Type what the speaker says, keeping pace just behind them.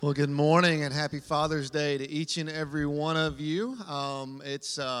Well, good morning and happy Father's Day to each and every one of you.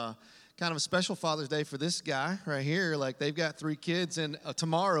 It's kind of a special Father's Day for this guy right here. Like, they've got 3 kids, and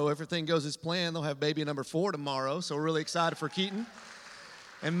tomorrow, everything goes as planned. They'll have baby number 4 tomorrow, so we're really excited for Keaton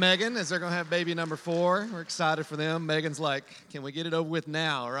and Megan as they're going to have baby number 4. We're excited for them. Megan's like, can we get it over with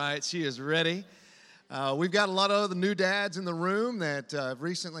now, right? She is ready. We've got a lot of other new dads in the room that have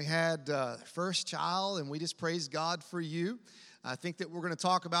recently had their first child, and we just praise God for you. I think that we're going to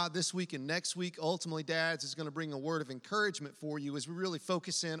talk about this week and next week. Ultimately, dads, is going to bring a word of encouragement for you as we really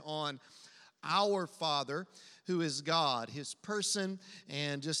focus in on our Father, who is God, His person,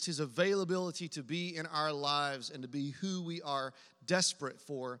 and just His availability to be in our lives and to be who we are desperate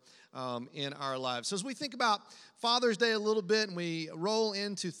for in our lives. So as we think about Father's Day a little bit and we roll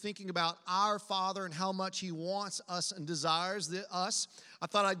into thinking about our Father and how much He wants us and desires us, I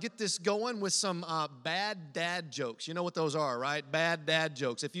thought I'd get this going with some bad dad jokes. You know what those are, right? Bad dad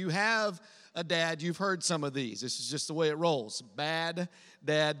jokes. If you have a dad, you've heard some of these. This is just the way it rolls. Bad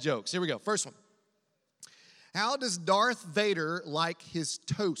dad jokes. Here we go. First one. How does Darth Vader like his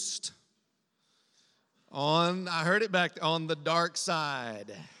toast? I heard it back on the dark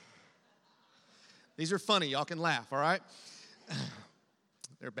side. These are funny. Y'all can laugh, all right?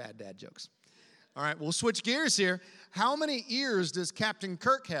 They're bad dad jokes. All right, we'll switch gears here. How many ears does Captain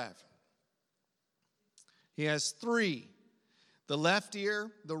Kirk have? He has 3. The left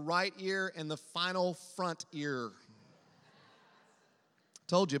ear, the right ear, and the final front ear.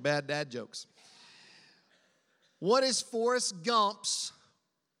 Told you, bad dad jokes. What is Forrest Gump's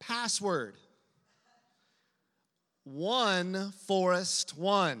password? 1 Forrest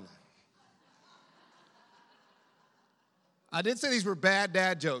 1. I did say these were bad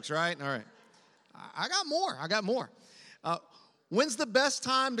dad jokes, right? All right. I got more. When's the best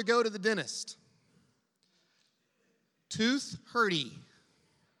time to go to the dentist? Tooth hurty.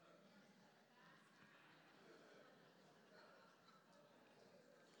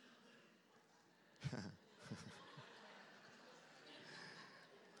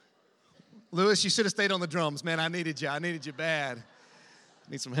 Lewis, you should have stayed on the drums, man. I needed you bad.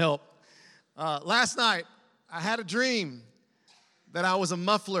 Need some help. Last night, I had a dream that I was a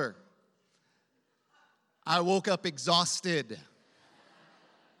muffler. I woke up exhausted.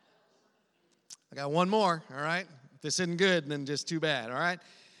 I got one more, all right? If this isn't good, then just too bad, all right?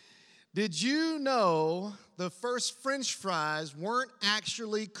 Did you know the first French fries weren't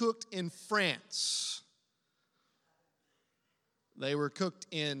actually cooked in France? They were cooked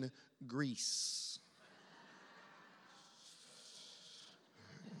in Greece.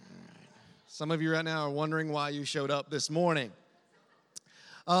 Some of you right now are wondering why you showed up this morning.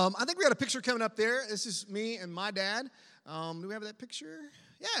 I think we got a picture coming up there. This is me and my dad. Do we have that picture?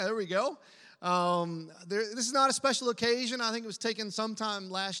 Yeah, there we go. This is not a special occasion. I think it was taken sometime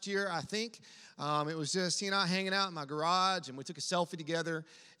last year, I think. It was just he and I hanging out in my garage, and we took a selfie together.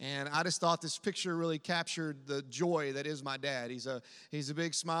 And I just thought this picture really captured the joy that is my dad. He's a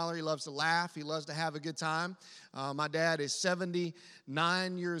big smiler. He loves to laugh. He loves to have a good time. My dad is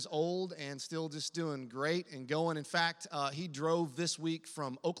 79 years old and still just doing great and going. In fact, he drove this week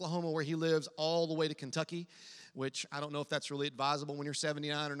from Oklahoma, where he lives, all the way to Kentucky, which I don't know if that's really advisable when you're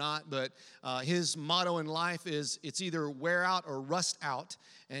 79 or not, but his motto in life is it's either wear out or rust out,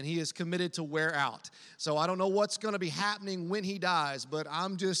 and he is committed to wear out. So I don't know what's going to be happening when he dies, but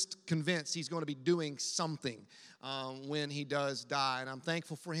I'm just convinced he's going to be doing something when he does die, and I'm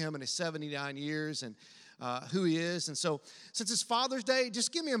thankful for him in his 79 years and who he is. And so since it's Father's Day,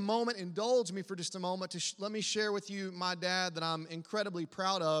 just give me a moment, indulge me for just a moment to let me share with you my dad that I'm incredibly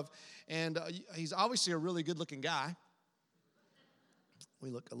proud of. And he's obviously a really good-looking guy. We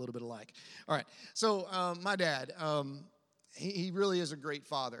look a little bit alike. All right, so my dad, he really is a great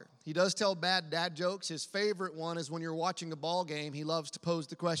father. He does tell bad dad jokes. His favorite one is when you're watching a ball game, he loves to pose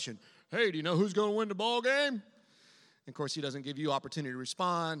the question, hey, do you know who's going to win the ball game? And of course, he doesn't give you opportunity to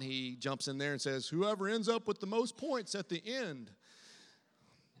respond. He jumps in there and says, whoever ends up with the most points at the end.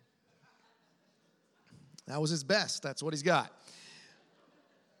 That was his best. That's what he's got.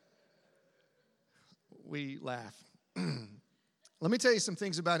 We laugh. Let me tell you some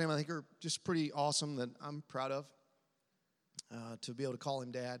things about him I think are just pretty awesome that I'm proud of to be able to call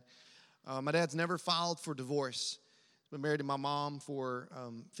him dad. My dad's never filed for divorce. He's been married to my mom for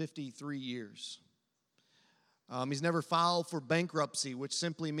 53 years. He's never filed for bankruptcy, which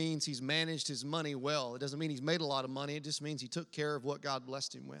simply means he's managed his money well. It doesn't mean he's made a lot of money. It just means he took care of what God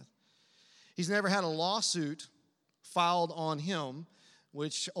blessed him with. He's never had a lawsuit filed on him,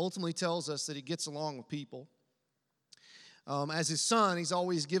 which ultimately tells us that he gets along with people. As his son, he's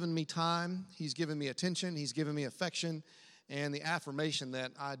always given me time. He's given me attention. He's given me affection. and the affirmation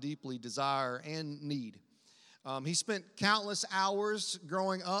that I deeply desire and need. He spent countless hours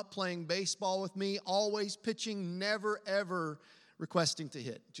growing up playing baseball with me, always pitching, never, ever requesting to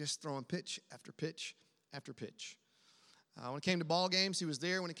hit, just throwing pitch after pitch after pitch. When it came to ball games, he was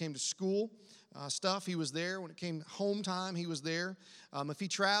there. When it came to school stuff, he was there. When it came home time, he was there. If he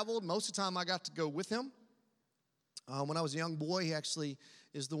traveled, most of the time I got to go with him. When I was a young boy, he actually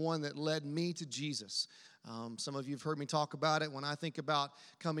is the one that led me to Jesus. Some of you have heard me talk about it. When I think about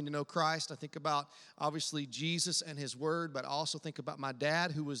coming to know Christ, I think about, obviously, Jesus and his word, but I also think about my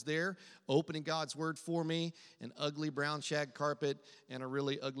dad who was there opening God's word for me, an ugly brown shag carpet, and a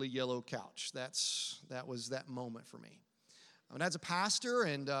really ugly yellow couch. That was that moment for me. My dad's a pastor,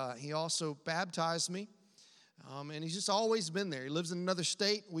 and he also baptized me. And he's just always been there. He lives in another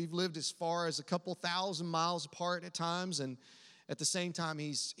state. We've lived as far as a couple thousand miles apart at times, and at the same time,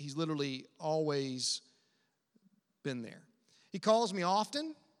 he's literally always been there. He calls me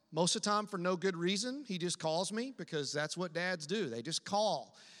often, most of the time for no good reason. He just calls me because that's what dads do. They just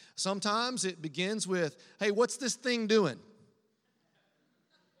call. Sometimes it begins with, hey, what's this thing doing?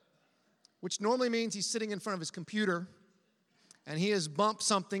 Which normally means he's sitting in front of his computer and he has bumped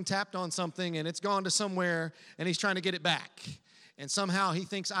something, tapped on something, and it's gone to somewhere, and he's trying to get it back. And somehow he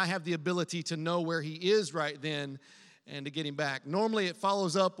thinks I have the ability to know where he is right then and to get him back. Normally it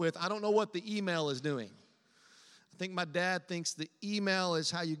follows up with, I don't know what the email is doing. I think my dad thinks the email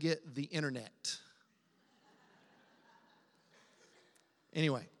is how you get the internet.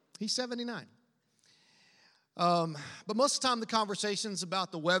 Anyway, he's 79. But most of the time the conversation's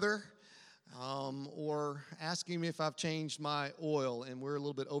about the weather, or asking me if I've changed my oil, and we're a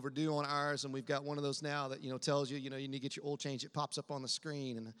little bit overdue on ours, and we've got one of those now that, tells you, you need to get your oil changed. It pops up on the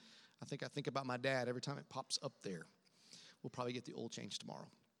screen, and I think about my dad every time it pops up there. We'll probably get the oil changed tomorrow.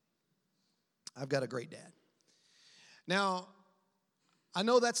 I've got a great dad. Now, I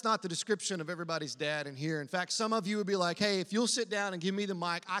know that's not the description of everybody's dad in here. In fact, some of you would be like, hey, if you'll sit down and give me the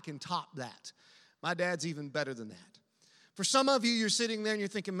mic, I can top that. My dad's even better than that. For some of you, you're sitting there and you're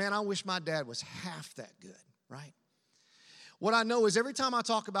thinking, man, I wish my dad was half that good, right? What I know is every time I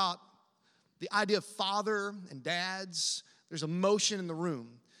talk about the idea of father and dads, there's emotion in the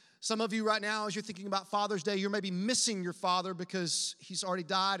room. Some of you right now, as you're thinking about Father's Day, you're maybe missing your father because he's already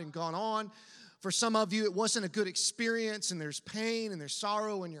died and gone on. For some of you, it wasn't a good experience, and there's pain and there's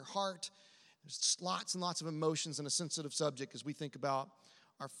sorrow in your heart. There's lots and lots of emotions and a sensitive subject as we think about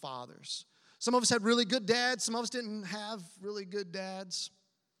our fathers. Some of us had really good dads. Some of us didn't have really good dads.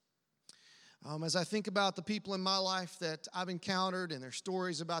 As I think about the people in my life that I've encountered and their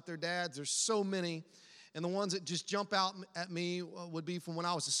stories about their dads, there's so many. And the ones that just jump out at me would be from when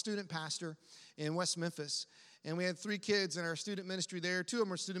I was a student pastor in West Memphis. And we had 3 kids in our student ministry there. 2 of them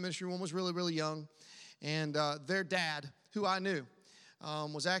were student ministry. One was really, really young. And their dad, who I knew,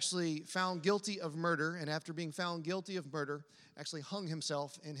 was actually found guilty of murder. And after being found guilty of murder, actually hung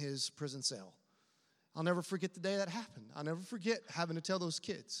himself in his prison cell. I'll never forget the day that happened. I'll never forget having to tell those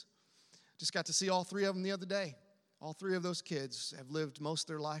kids. Just got to see all 3 of them the other day. All 3 of those kids have lived most of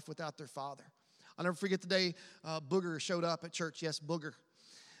their life without their father. I'll never forget the day Booger showed up at church. Yes, Booger.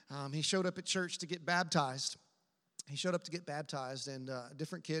 He showed up at church to get baptized. He showed up to get baptized, and a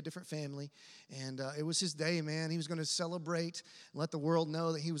different kid, different family. And it was his day, man. He was going to celebrate and let the world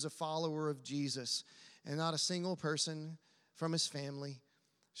know that he was a follower of Jesus. And not a single person from his family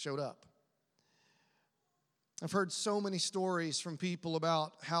showed up. I've heard so many stories from people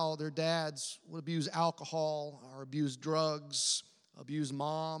about how their dads would abuse alcohol or abuse drugs, abuse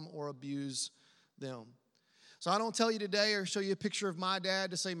mom or abuse them. So I don't tell you today or show you a picture of my dad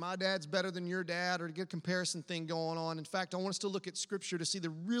to say my dad's better than your dad or to get a comparison thing going on. In fact, I want us to look at Scripture to see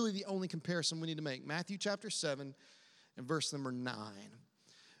the only comparison we need to make. Matthew chapter 7 and verse number 9.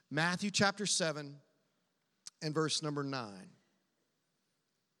 Matthew chapter 7 and verse number 9.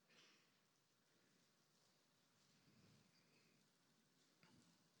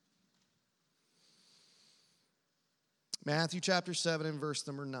 Matthew chapter 7 and verse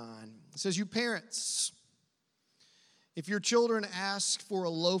number 9. It says, you parents, if your children ask for a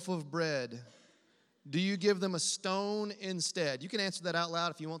loaf of bread, do you give them a stone instead? You can answer that out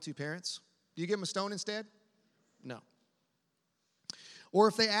loud if you want to, parents. Do you give them a stone instead? No. Or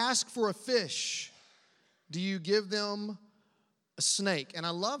if they ask for a fish, do you give them a snake? And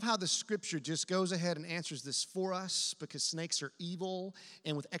I love how the Scripture just goes ahead and answers this for us because snakes are evil.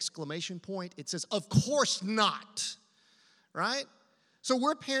 And with exclamation point, it says, of course not. Right? So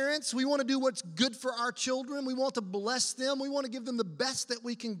we're parents. We want to do what's good for our children. We want to bless them. We want to give them the best that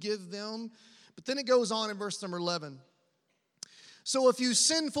we can give them. But then it goes on in verse number 11. So if you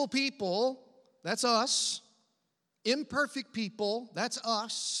sinful people, that's us, Imperfect people, that's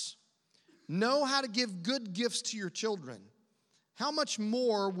us, know how to give good gifts to your children, how much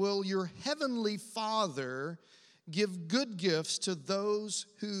more will your heavenly Father give good gifts to those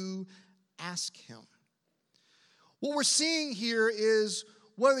who ask him? What we're seeing here is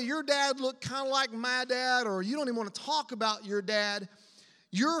whether your dad looked kind of like my dad or you don't even want to talk about your dad,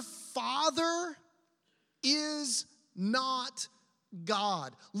 your Father is not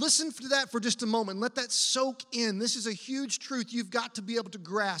God. Listen to that for just a moment. Let that soak in. This is a huge truth you've got to be able to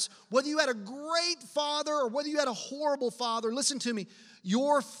grasp. Whether you had a great father or whether you had a horrible father, listen to me.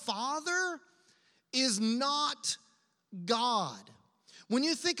 Your Father is not God. When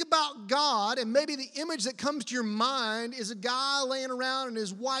you think about God, and maybe the image that comes to your mind is a guy laying around in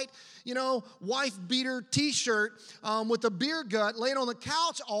his white, wife beater t-shirt with a beer gut laying on the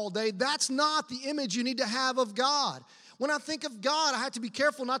couch all day, that's not the image you need to have of God. When I think of God, I have to be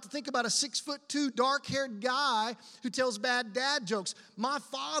careful not to think about a 6'2", dark-haired guy who tells bad dad jokes. My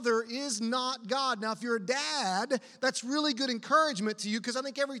Father is not God. Now, if you're a dad, that's really good encouragement to you because I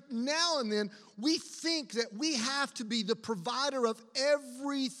think every now and then we think that we have to be the provider of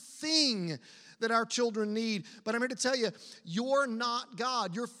everything that our children need. But I'm here to tell you, you're not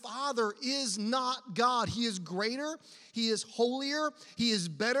God. Your Father is not God. He is greater. He is holier. He is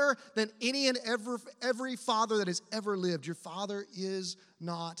better than any and every father that has ever lived. Your Father is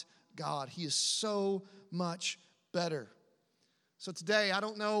not God. He is so much better. So today, I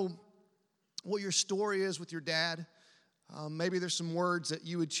don't know what your story is with your dad. Maybe there's some words that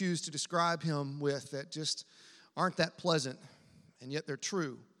you would choose to describe him with that just aren't that pleasant, and yet they're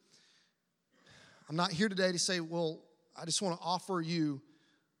true. I'm not here today to say, well, I just want to offer you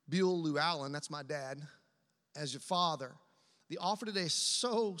Bill Llewellyn, that's my dad, as your father. The offer today is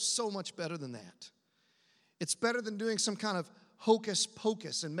so much better than that. It's better than doing some kind of hocus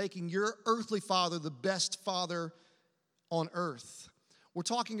pocus and making your earthly father the best father on earth. We're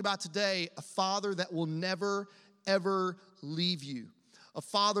talking about today a father that will never, ever leave you. A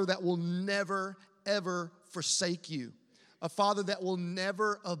father that will never, ever forsake you. A father that will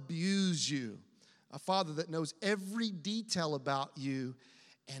never abuse you. A Father that knows every detail about you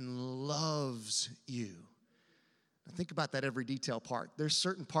and loves you. Now think about that every detail part. There's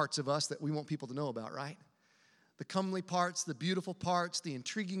certain parts of us that we want people to know about, right? The comely parts, the beautiful parts, the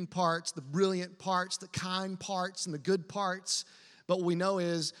intriguing parts, the brilliant parts, the kind parts, and the good parts. But what we know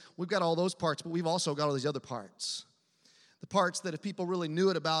is we've got all those parts, but we've also got all these other parts. The parts that if people really knew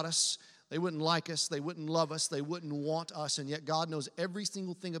it about us, they wouldn't like us, they wouldn't love us, they wouldn't want us, and yet God knows every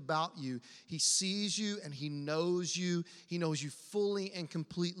single thing about you. He sees you and He knows you. He knows you fully and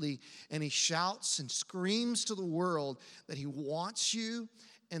completely, and He shouts and screams to the world that He wants you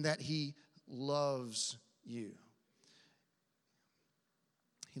and that He loves you.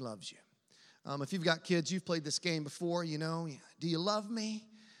 He loves you. If you've got kids, you've played this game before, do you love me?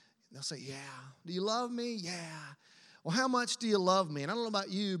 And they'll say, yeah. Do you love me? Yeah. Well, how much do you love me? And I don't know about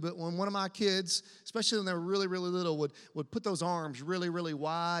you, but when one of my kids, especially when they were really, really little, would put those arms really, really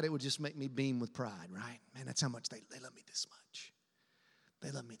wide, it would just make me beam with pride, right? Man, that's how much they love me this much. They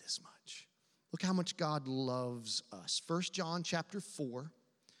love me this much. Look how much God loves us. 1 John chapter 4.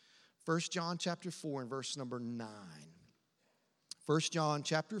 1 John chapter 4 and verse number 9. 1 John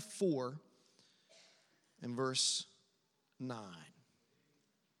chapter 4 and verse 9.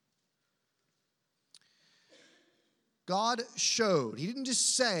 God showed, He didn't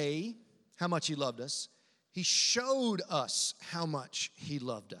just say how much He loved us, He showed us how much He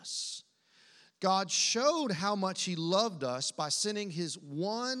loved us. God showed how much He loved us by sending His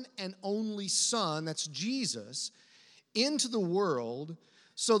one and only Son, that's Jesus, into the world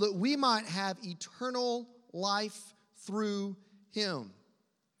so that we might have eternal life through Him.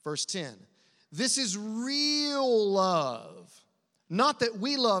 Verse 10, this is real love. Not that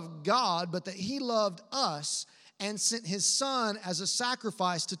we love God, but that He loved us and sent His Son as a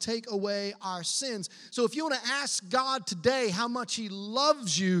sacrifice to take away our sins. So if you want to ask God today how much He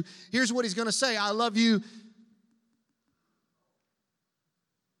loves you, here's what He's going to say. I love you.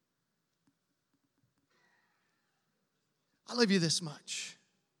 I love you this much.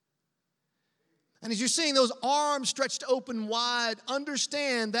 And as you're seeing those arms stretched open wide,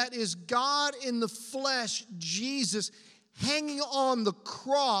 understand that is God in the flesh, Jesus, hanging on the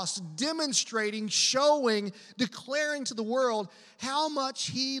cross, demonstrating, showing, declaring to the world how much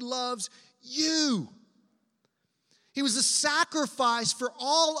He loves you. He was the sacrifice for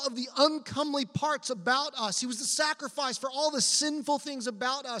all of the uncomely parts about us. He was the sacrifice for all the sinful things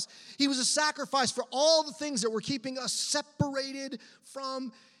about us. He was a sacrifice for all the things that were keeping us separated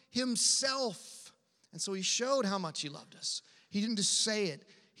from Himself. And so He showed how much He loved us. He didn't just say it,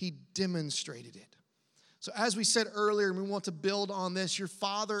 He demonstrated it. So as we said earlier, and we want to build on this, your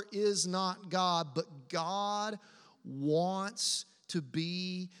Father is not God, but God wants to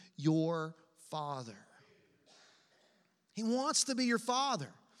be your Father. He wants to be your Father.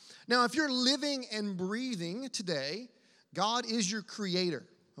 Now, if you're living and breathing today, God is your creator,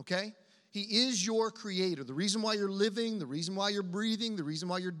 okay? He is your creator. The reason why you're living, the reason why you're breathing, the reason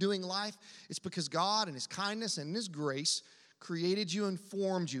why you're doing life, it's because God in His kindness and in His grace created you and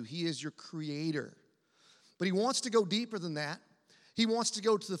formed you. He is your creator. But He wants to go deeper than that. He wants to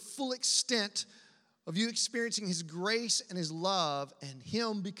go to the full extent of you experiencing His grace and His love and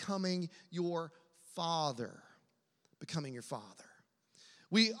Him becoming your Father. Becoming your Father.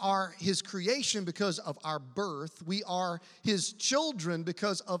 We are His creation because of our birth. We are His children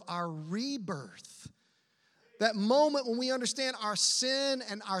because of our rebirth. That moment when we understand our sin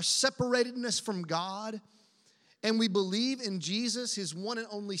and our separatedness from God, and we believe in Jesus, His one and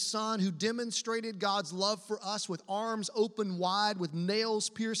only Son, who demonstrated God's love for us with arms open wide, with nails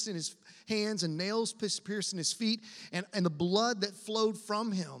pierced in His hands and nails pierced in His feet, and the blood that flowed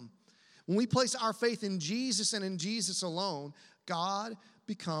from Him. When we place our faith in Jesus and in Jesus alone, God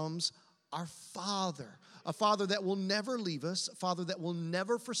becomes our Father. A Father that will never leave us, a Father that will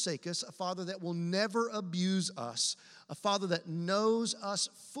never forsake us, a Father that will never abuse us, a Father that knows us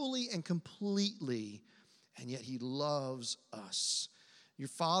fully and completely, and yet He loves us. Your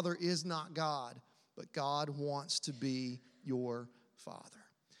Father is not God, but God wants to be your Father.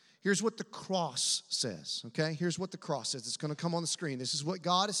 Here's what the cross says, okay? Here's what the cross says. It's going to come on the screen. This is what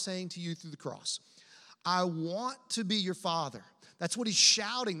God is saying to you through the cross. I want to be your Father. That's what He's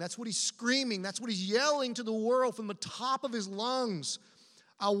shouting. That's what He's screaming. That's what He's yelling to the world from the top of His lungs.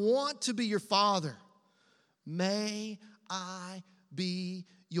 I want to be your Father. May I be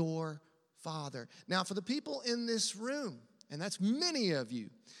your Father. Now, for the people in this room, and that's many of you,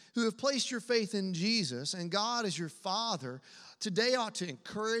 who have placed your faith in Jesus and God as your Father, today ought to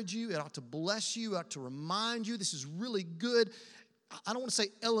encourage you. It ought to bless you. It ought to remind you this is really good. I don't want to say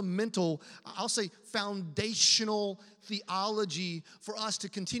elemental, I'll say foundational theology for us to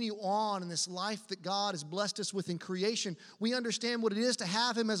continue on in this life that God has blessed us with in creation. We understand what it is to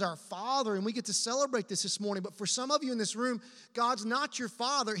have Him as our Father, and we get to celebrate this morning. But for some of you in this room, God's not your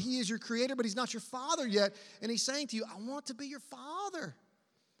Father. He is your Creator, but He's not your Father yet. And He's saying to you, I want to be your Father.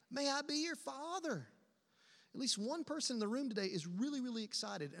 May I be your Father. At least one person in the room today is really, really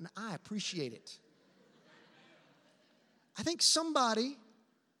excited, and I appreciate it. I think somebody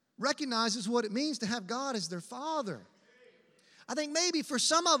recognizes what it means to have God as their Father. I think maybe for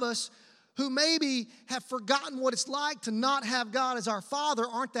some of us who maybe have forgotten what it's like to not have God as our Father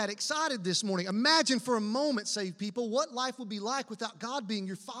aren't that excited this morning. Imagine for a moment, saved people, what life would be like without God being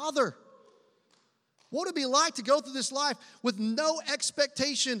your Father. What would it be like to go through this life with no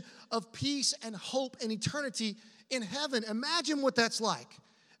expectation of peace and hope and eternity in heaven? Imagine what that's like.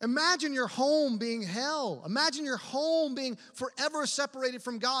 Imagine your home being hell. Imagine your home being forever separated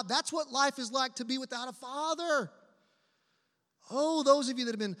from God. That's what life is like to be without a Father. Oh, those of you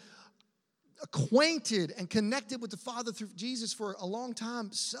that have been acquainted and connected with the Father through Jesus for a long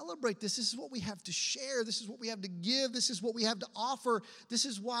time, celebrate this. This is what we have to share. This is what we have to give. This is what we have to offer. This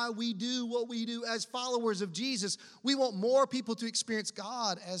is why we do what we do as followers of Jesus. We want more people to experience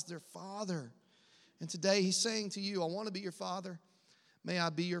God as their Father. And today He's saying to you, I want to be your Father. May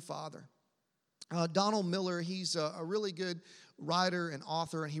I be your Father. Donald Miller, he's a really good writer and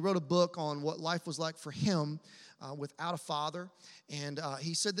author, and he wrote a book on what life was like for him without a father. And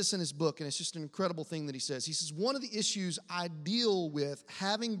he said this in his book, and it's just an incredible thing that he says. He says, one of the issues I deal with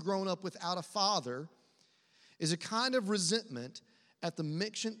having grown up without a father is a kind of resentment at the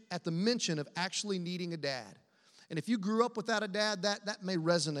mention of actually needing a dad. And if you grew up without a dad, that may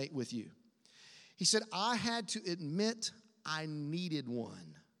resonate with you. He said, I had to admit I needed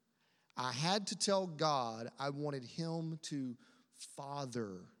one. I had to tell God I wanted Him to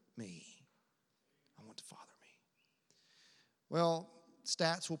father me. I want to father me. Well,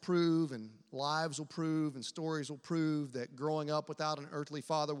 stats will prove and lives will prove and stories will prove that growing up without an earthly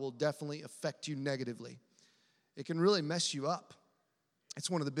father will definitely affect you negatively. It can really mess you up. It's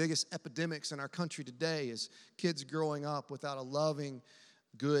one of the biggest epidemics in our country today is kids growing up without a loving,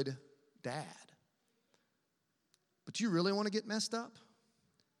 good dad. But you really want to get messed up?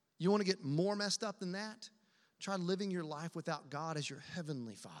 You want to get more messed up than that? Try living your life without God as your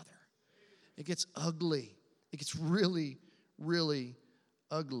heavenly Father. It gets ugly. It gets really, really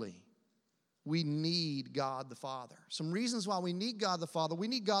ugly. we need God the Father. Some reasons why we need God the Father. We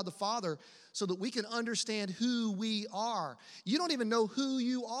need God the Father so that we can understand who we are. You don't even know who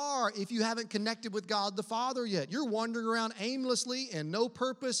you are if you haven't connected with God the Father yet. You're wandering around aimlessly and no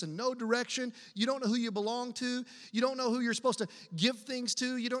purpose and no direction. You don't know who you belong to. You don't know who you're supposed to give things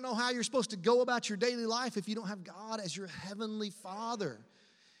to. You don't know how you're supposed to go about your daily life if you don't have God as your heavenly Father.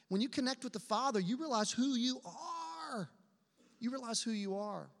 When you connect with the Father, you realize who you are. You realize who you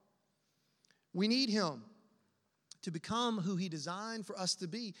are. We need Him to become who He designed for us to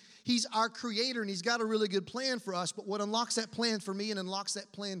be. He's our creator, and He's got a really good plan for us, but what unlocks that plan for me and unlocks that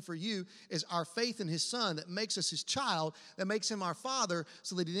plan for you is our faith in His Son that makes us His child, that makes Him our Father,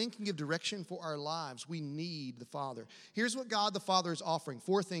 so that He then can give direction for our lives. We need the Father. Here's what God the Father is offering.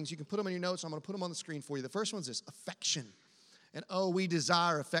 4 things. You can put them in your notes. I'm going to put them on the screen for you. The first one's this: affection. And we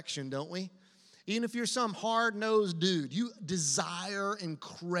desire affection, don't we? Even if you're some hard-nosed dude, you desire and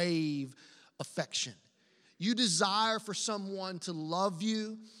crave affection. You desire for someone to love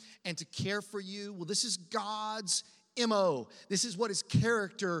you and to care for you. Well, this is God's MO. This is what His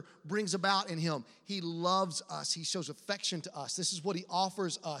character brings about in Him. He loves us. He shows affection to us. This is what He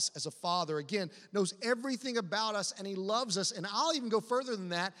offers us as a father. Again, knows everything about us, and He loves us. And I'll even go further than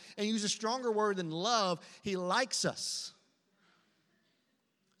that and use a stronger word than love. He likes us.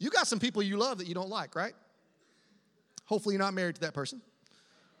 You got some people you love that you don't like, right? Hopefully you're not married to that person.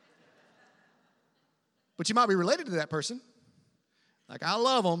 But you might be related to that person. Like, I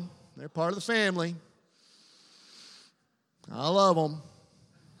love them. They're part of the family. I love them.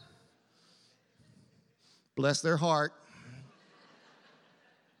 Bless their heart.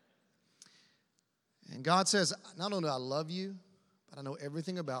 And God says, not only do I love you, but I know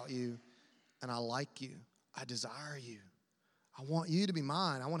everything about you, and I like you. I desire you. I want you to be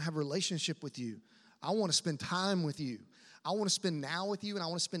mine. I want to have a relationship with you. I want to spend time with you. I want to spend now with you, and I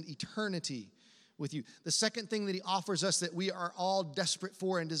want to spend eternity with you. The second thing that He offers us that we are all desperate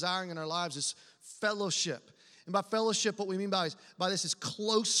for and desiring in our lives is fellowship. And by fellowship, what we mean by this is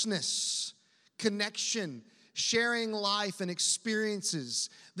closeness, connection, sharing life and experiences.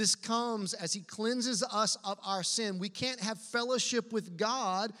 This comes as He cleanses us of our sin. We can't have fellowship with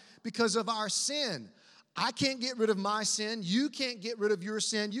God because of our sin. I can't get rid of my sin. You can't get rid of your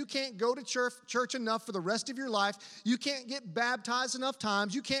sin. You can't go to church enough for the rest of your life. You can't get baptized enough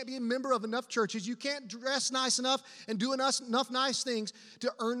times. You can't be a member of enough churches. You can't dress nice enough and do enough nice things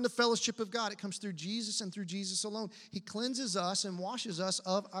to earn the fellowship of God. It comes through Jesus and through Jesus alone. He cleanses us and washes us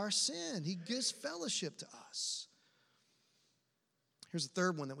of our sin. He gives fellowship to us. Here's the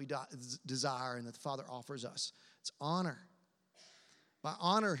third one that we desire and that the Father offers us. It's honor. By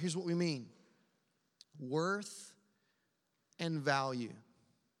honor, here's what we mean: worth and value.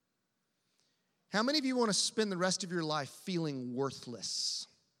 How many of you want to spend the rest of your life feeling worthless?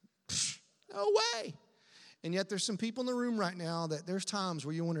 No way. And yet there's some people in the room right now that there's times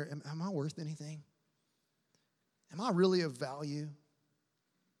where you wonder, am I worth anything? Am I really of value?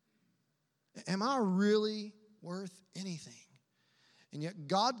 Am I really worth anything? And yet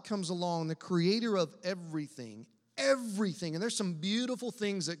God comes along, the creator of everything, and there's some beautiful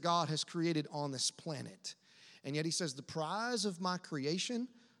things that God has created on this planet. And yet He says, the prize of my creation,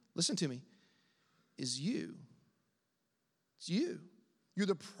 listen to me, is you. It's you. You're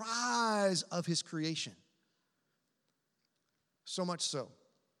the prize of His creation. So much so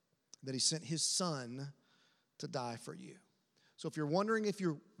that He sent His Son to die for you. So if you're wondering if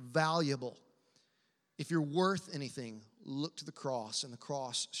you're valuable, if you're worth anything, look to the cross, and the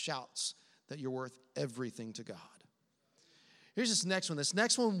cross shouts that you're worth everything to God. Here's this next one. This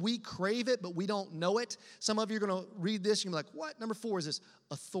next one, we crave it, but we don't know it. Some of you are going to read this, and you're like, what? Number 4 is this: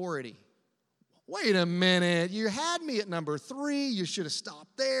 authority. Wait a minute. You had me at number 3. You should have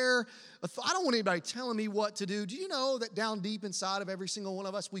stopped there. I don't want anybody telling me what to do. Do you know that down deep inside of every single one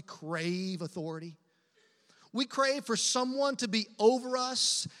of us, we crave authority? We crave for someone to be over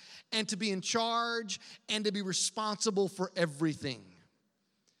us and to be in charge and to be responsible for everything.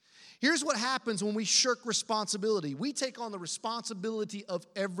 Here's what happens when we shirk responsibility. We take on the responsibility of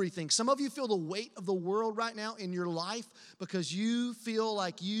everything. Some of you feel the weight of the world right now in your life because you feel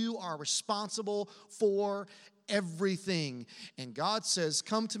like you are responsible for everything. And God says,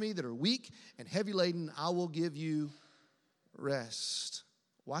 come to me that are weak and heavy laden, I will give you rest.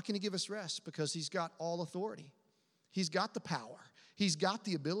 Why can He give us rest? Because He's got all authority. He's got the power. He's got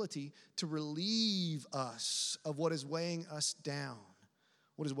the ability to relieve us of what is weighing us down.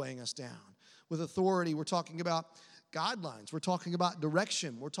 What is weighing us down? With authority, we're talking about guidelines. We're talking about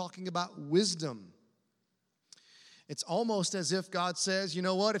direction. We're talking about wisdom. It's almost as if God says, you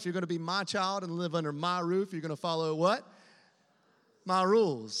know what? If you're going to be my child and live under my roof, you're going to follow what? my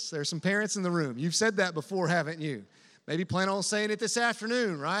rules. There's some parents in the room. You've said that before, haven't you? Maybe plan on saying it this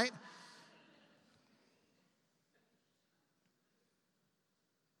afternoon, right?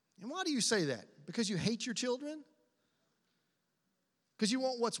 And why do you say that? Because you hate your children? Because you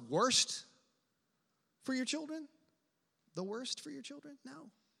want what's worst for your children? The worst for your children? No.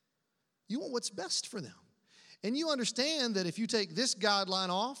 You want what's best for them. And you understand that if you take this guideline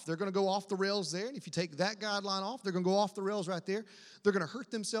off, they're going to go off the rails there. And if you take that guideline off, they're going to go off the rails right there. They're going to hurt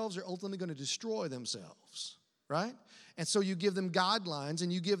themselves. They're ultimately going to destroy themselves, right? And so you give them guidelines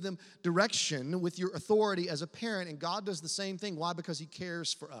and you give them direction with your authority as a parent. And God does the same thing. Why? Because He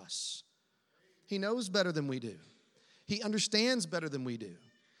cares for us. He knows better than we do. He understands better than we do.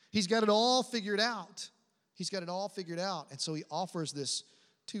 He's got it all figured out. He's got it all figured out. And so He offers this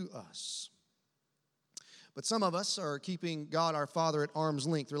to us. But some of us are keeping God our Father at arm's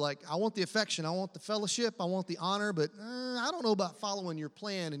length. They're like, I want the affection, I want the fellowship, I want the honor, but I don't know about following your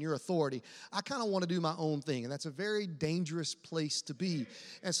plan and your authority. I kind of want to do my own thing, and that's a very dangerous place to be.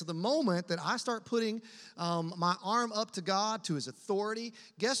 And so the moment that I start putting my arm up to God, to His authority,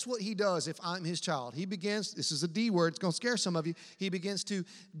 guess what He does if I'm His child? He begins, this is a D word, it's going to scare some of you, He begins to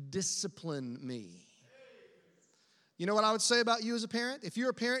discipline me. You know what I would say about you as a parent? If you're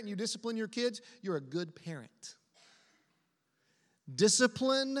a parent and you discipline your kids, you're a good parent.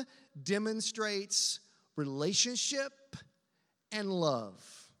 Discipline demonstrates relationship and love.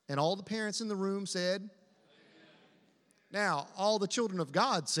 And all the parents in the room said, now, all the children of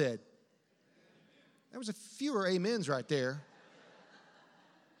God said, there was a fewer amens right there.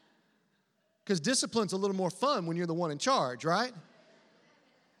 Because discipline's a little more fun when you're the one in charge, right?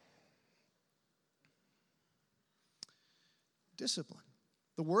 Discipline.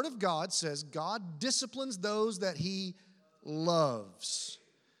 The Word of God says God disciplines those that He loves.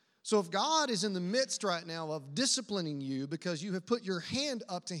 So if God is in the midst right now of disciplining you because you have put your hand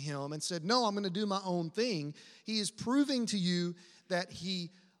up to Him and said, no, I'm going to do my own thing, He is proving to you that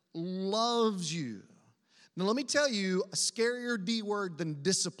He loves you. Now let me tell you a scarier D word than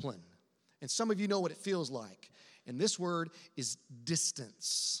discipline. And some of you know what it feels like. And this word is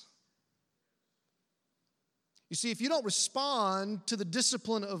distance. You see, if you don't respond to the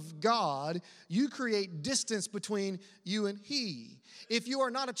discipline of God, you create distance between you and He. If you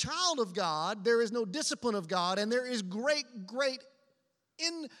are not a child of God, there is no discipline of God, and there is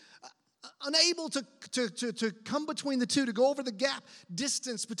unable to come between the two, to go over the gap,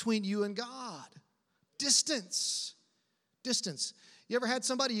 distance between you and God. Distance. You ever had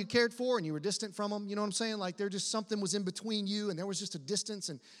somebody you cared for and you were distant from them? You know what I'm saying? Like something was in between you and there was just a distance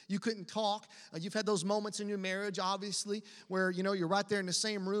and you couldn't talk. You've had those moments in your marriage, obviously, where, you're right there in the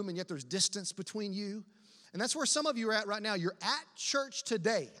same room and yet there's distance between you. And that's where some of you are at right now. You're at church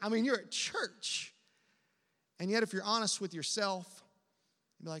today. I mean, you're at church. And yet if you're honest with yourself,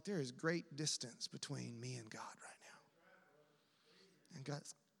 you'll be like, there is great distance between me and God right now. And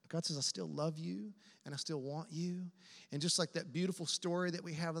God says, I still love you and I still want you. And just like that beautiful story that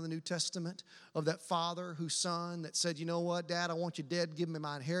we have in the New Testament of that father whose son that said, you know what, Dad, I want you dead, give me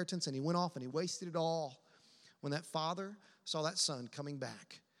my inheritance. And he went off and he wasted it all. When that father saw that son coming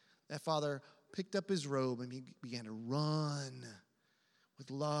back, that father picked up his robe and he began to run with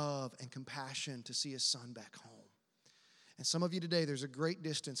love and compassion to see his son back home. And some of you today, there's a great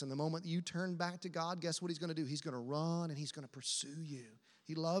distance. And the moment you turn back to God, guess what He's going to do? He's going to run and He's going to pursue you.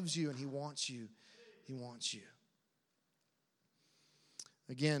 He loves you and He wants you. He wants you.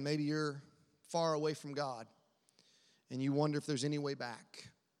 Again, maybe you're far away from God and you wonder if there's any way back.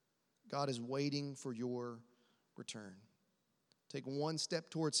 God is waiting for your return. Take one step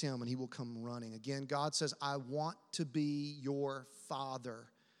towards Him and He will come running. Again, God says, I want to be your Father.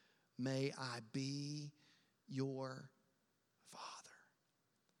 May I be your Father.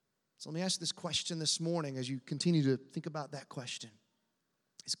 So let me ask this question this morning as you continue to think about that question.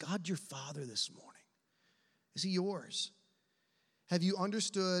 Is God your Father this morning? Is He yours? Have you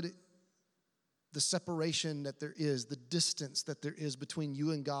understood the separation that there is, the distance that there is between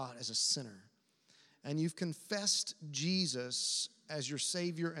you and God as a sinner? And you've confessed Jesus as your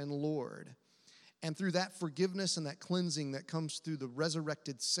Savior and Lord. And through that forgiveness and that cleansing that comes through the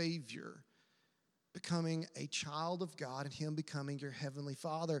resurrected Savior, becoming a child of God and Him becoming your Heavenly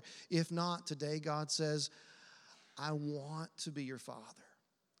Father. If not, today God says, I want to be your Father.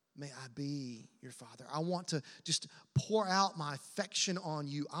 May I be your Father. I want to just pour out my affection on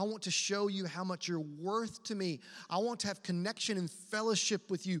you. I want to show you how much you're worth to me. I want to have connection and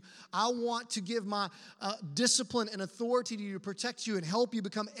fellowship with you. I want to give my discipline and authority to you to protect you and help you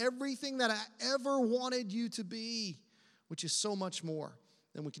become everything that I ever wanted you to be, which is so much more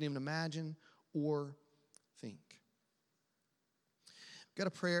than we can even imagine or think. got a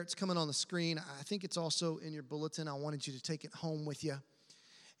prayer. It's coming on the screen. I think it's also in your bulletin. I wanted you to take it home with you.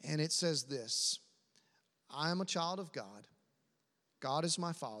 And it says this: I am a child of God. God is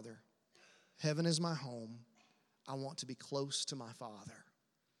my Father. Heaven is my home. I want to be close to my Father.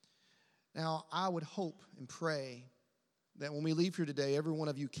 Now, I would hope and pray that when we leave here today, every one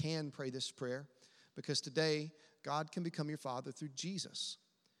of you can pray this prayer, because today, God can become your Father through Jesus.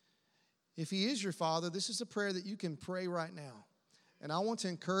 If He is your Father, this is a prayer that you can pray right now. And I want to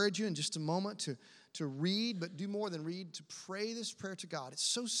encourage you in just a moment to read, but do more than read, to pray this prayer to God. It's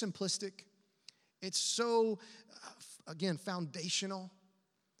so simplistic. It's so, again, foundational.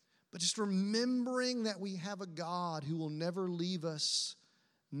 But just remembering that we have a God who will never leave us,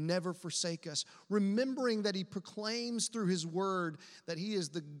 never forsake us. Remembering that He proclaims through His word that He is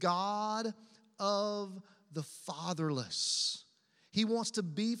the God of the fatherless. He wants to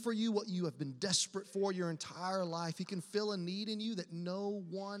be for you what you have been desperate for your entire life. He can fill a need in you that no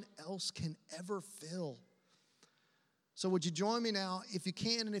one else can ever fill. So would you join me now, if you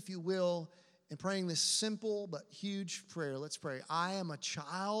can and if you will, in praying this simple but huge prayer? Let's pray. I am a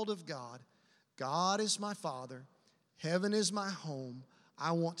child of God. God is my Father. Heaven is my home.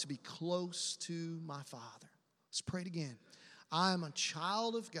 I want to be close to my Father. Let's pray it again. I am a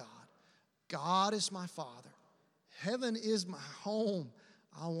child of God. God is my Father. Heaven is my home.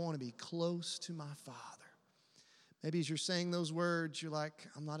 I want to be close to my Father. Maybe as you're saying those words, you're like,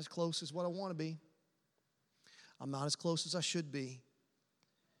 I'm not as close as what I want to be. I'm not as close as I should be.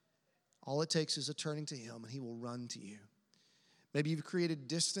 All it takes is a turning to Him, and He will run to you. Maybe you've created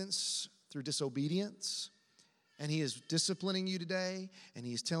distance through disobedience, and He is disciplining you today, and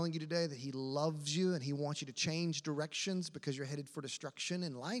He is telling you today that He loves you, and He wants you to change directions because you're headed for destruction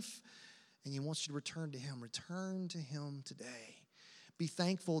in life. And He wants you to return to Him. Return to Him today. Be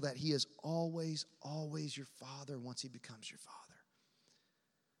thankful that He is always, always your Father once He becomes your Father.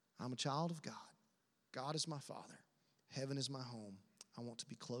 I'm a child of God. God is my Father. Heaven is my home. I want to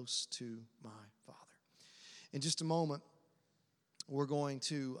be close to my Father. In just a moment, we're going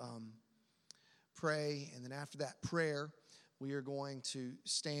to pray. And then after that prayer, we are going to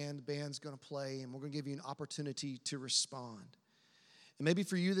stand. The band's going to play. And we're going to give you an opportunity to respond. And maybe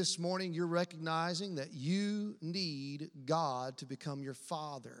for you this morning, you're recognizing that you need God to become your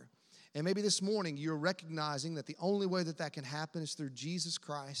Father. And maybe this morning, you're recognizing that the only way that that can happen is through Jesus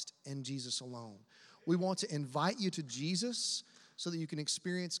Christ and Jesus alone. We want to invite you to Jesus so that you can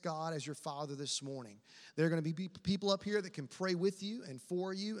experience God as your Father this morning. There are going to be people up here that can pray with you and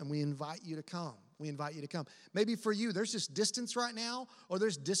for you, and we invite you to come. We invite you to come. Maybe for you, there's just distance right now, or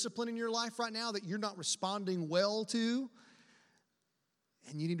there's discipline in your life right now that you're not responding well to.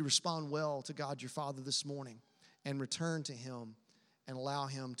 And you need to respond well to God your Father this morning and return to Him and allow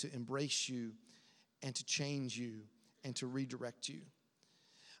Him to embrace you and to change you and to redirect you.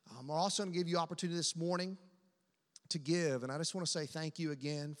 We're also going to give you opportunity this morning to give. And I just want to say thank you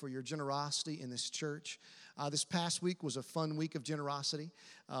again for your generosity in this church. This past week was a fun week of generosity.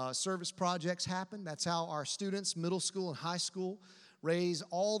 Service projects happened. That's how our students, middle school and high school, raise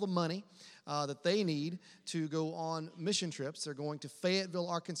all the money that they need to go on mission trips. They're going to Fayetteville,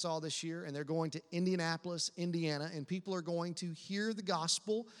 Arkansas this year, and they're going to Indianapolis, Indiana, and people are going to hear the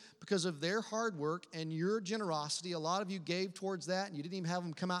gospel because of their hard work and your generosity. A lot of you gave towards that, and you didn't even have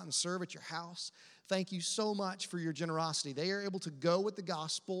them come out and serve at your house. Thank you so much for your generosity. They are able to go with the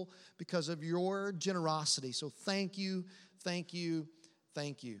gospel because of your generosity. So thank you, thank you,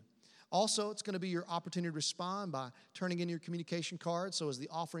 thank you. Also, it's going to be your opportunity to respond by turning in your communication card. So as the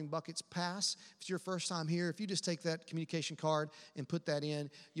offering buckets pass, if it's your first time here, if you just take that communication card and put that in,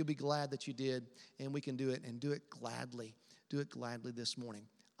 you'll be glad that you did, and we can do it, and do it gladly. Do it gladly this morning.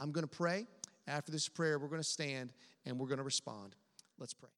 I'm going to pray. After this prayer, we're going to stand, and we're going to respond. Let's pray.